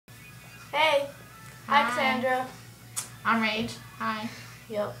Hey. Hi, Hi. Cassandra. I'm Rage. Hi.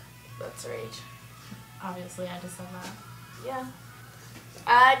 Yep, that's Rage. Obviously, I just said that. Yeah.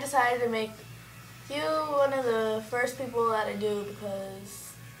 I decided to make you one of the first people that I do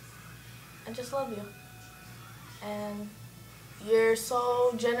because I just love you. And you're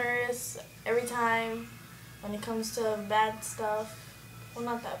so generous every time when it comes to bad stuff. Well,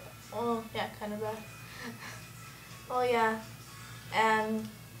 not that bad. Well, yeah, kind of bad. Well, yeah. And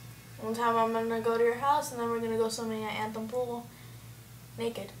one time I'm going to go to your house and then we're going to go swimming at Anthem Pool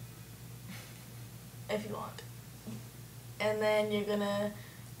naked. If you want. And then you're going to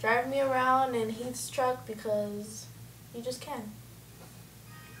drive me around in Heath's truck because you just can.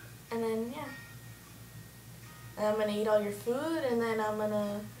 And then, yeah. And I'm going to eat all your food, and then I'm going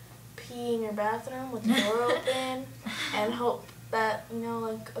to pee in your bathroom with the door open and hope that,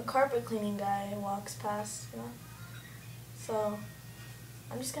 like a carpet cleaning guy walks past, So,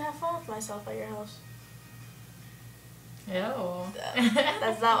 I'm just going to have fun with myself at your house. Ew.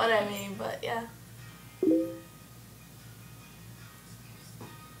 That's not what I mean, but yeah.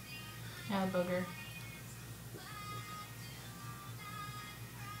 Yeah, booger.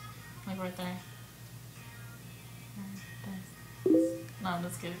 Like right there. Right there. No, I'm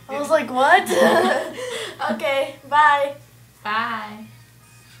just kidding. I was like, what? Okay, bye. Bye.